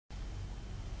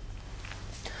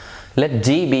Let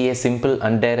G be a simple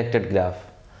undirected graph.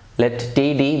 Let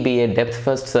TD be a depth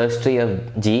first search tree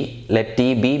of G. Let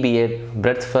TB be a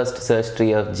breadth first search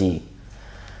tree of G.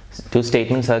 Two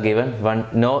statements are given. One,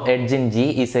 no edge in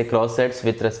G is a cross edge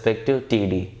with respect to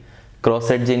TD.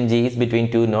 Cross edge in G is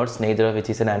between two nodes, neither of which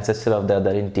is an ancestor of the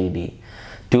other in TD.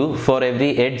 2. For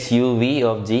every edge uv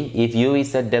of G, if u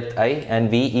is at depth I and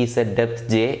v is at depth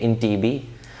j in TB,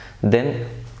 then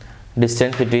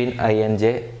distance between I and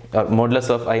j, or modulus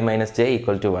of I minus j,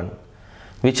 equal to 1.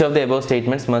 Which of the above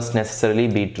statements must necessarily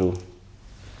be true?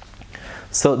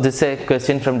 So this is a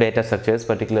question from data structures,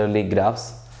 particularly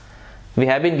graphs. We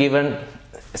have been given,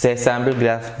 say, sample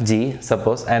graph G,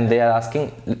 suppose, and they are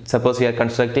asking, suppose we are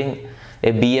constructing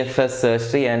a BFS search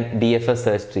tree and DFS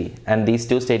search tree, and these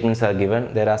two statements are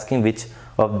given. They are asking which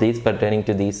of these pertaining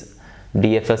to these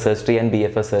DFS search tree and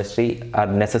BFS search tree are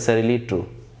necessarily true.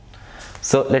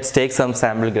 So let's take some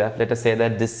sample graph. Let us say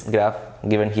that this graph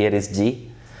given here is G.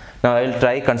 Now I will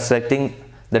try constructing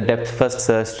the depth first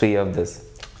search tree of this.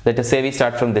 Let us say we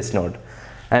start from this node,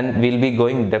 and we'll be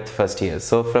going depth first here.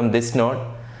 So from this node,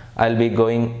 I'll be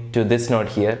going to this node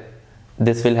here.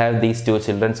 This will have these two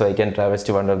children, so I can traverse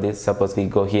to one of these. Suppose we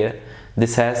go here.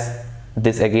 This has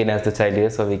this again as the child here,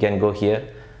 so we can go here.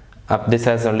 Up this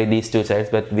has only these two childs,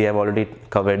 but we have already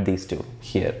covered these two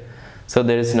here. So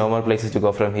there is no more places to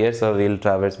go from here, so we'll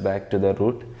traverse back to the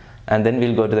root, and then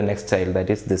we'll go to the next child, that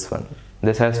is this one.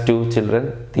 This has two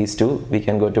children, these two. We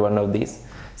can go to one of these,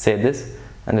 say this,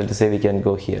 and let us say we can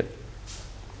go here.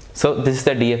 So this is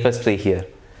the DFS tree here.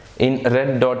 In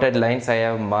red dotted lines, I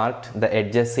have marked the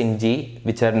edges in G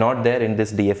which are not there in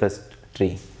this DFS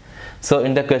tree. So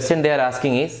in the question they are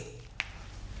asking is,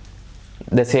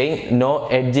 they are saying no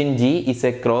edge in G is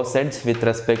a cross edge with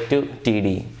respect to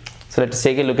TD. So let's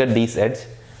take a look at this edge.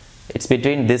 It's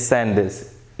between this and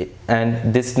this,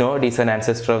 and this node is an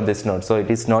ancestor of this node, so it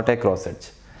is not a cross edge.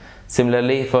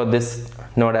 Similarly for this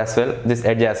node as well, this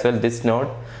edge as well, this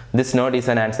node is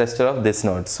an ancestor of this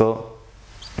node, so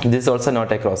this is also not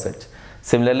a cross edge.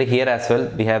 Similarly here as well,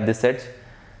 we have this edge,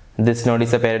 this node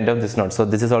is a parent of this node, so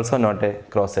this is also not a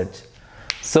cross edge.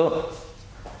 So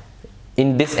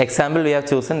in this example we have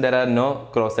chosen, there are no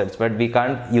cross edge, but we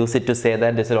can't use it to say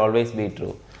that this will always be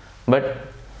true. But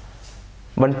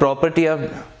one property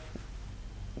of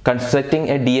constructing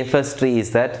a DFS tree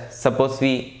is that suppose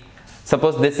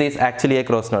this is actually a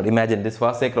cross node. Imagine this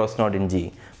was a cross node in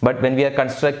G, but when we are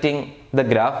constructing the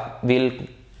graph, we'll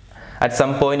at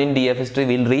some point in DFS tree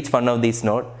we'll reach one of these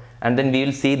nodes, and then we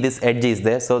will see this edge is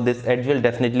there, so this edge will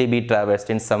definitely be traversed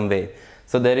in some way.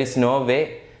 So there is no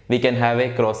way we can have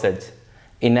a cross edge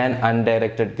in an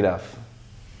undirected graph.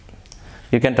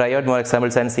 You can try out more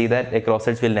examples and see that a cross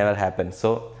edge will never happen.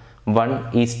 So 1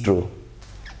 is true.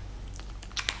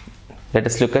 Let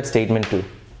us look at statement 2.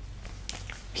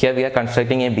 Here we are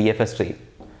constructing a BFS tree.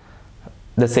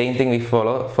 The same thing we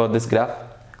follow for this graph.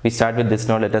 We start with this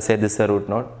node. Let us say this is a root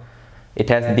node. It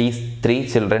has these three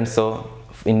children, so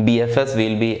in BFS we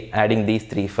will be adding these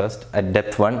three first at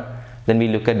depth 1. Then we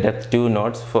look at depth 2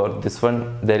 nodes. For this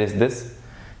one there is this,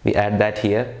 we add that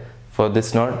here. For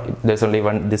this node there's only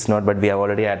this node, but we have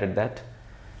already added that.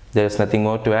 There is nothing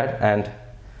more to add, and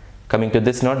coming to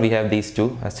this node we have these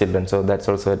two as children, so that's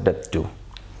also at depth 2.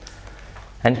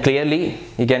 And clearly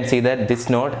you can see that this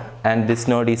node and this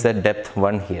node is at depth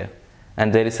 1 here,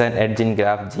 and there is an edge in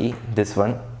graph G, this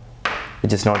one,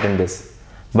 which is not in this,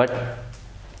 but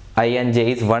I and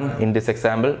j is 1 in this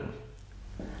example.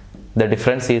 The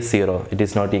difference is 0, it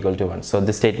is not equal to 1, so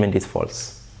this statement is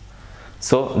false.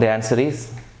 So the answer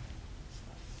is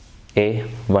A,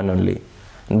 1 only.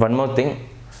 And one more thing,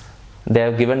 they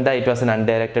have given that it was an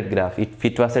undirected graph. If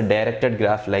it was a directed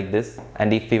graph like this,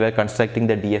 and if we were constructing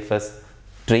the DFS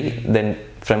tree, then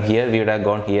from here we would have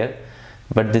gone here,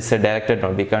 but this is a directed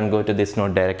node, we can't go to this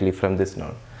node directly from this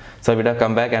node. So we would have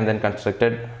come back and then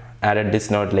added this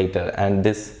node later, and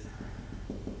this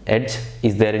edge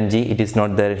is there in G, it is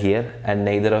not there here, and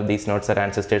neither of these nodes are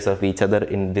ancestors of each other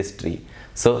in this tree.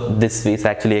 So this is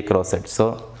actually a cross edge.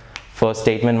 So for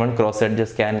statement 1, cross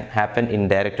edges can happen in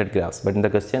directed graphs, but in the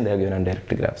question they are given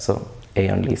undirected graphs, so A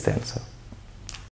only is the answer.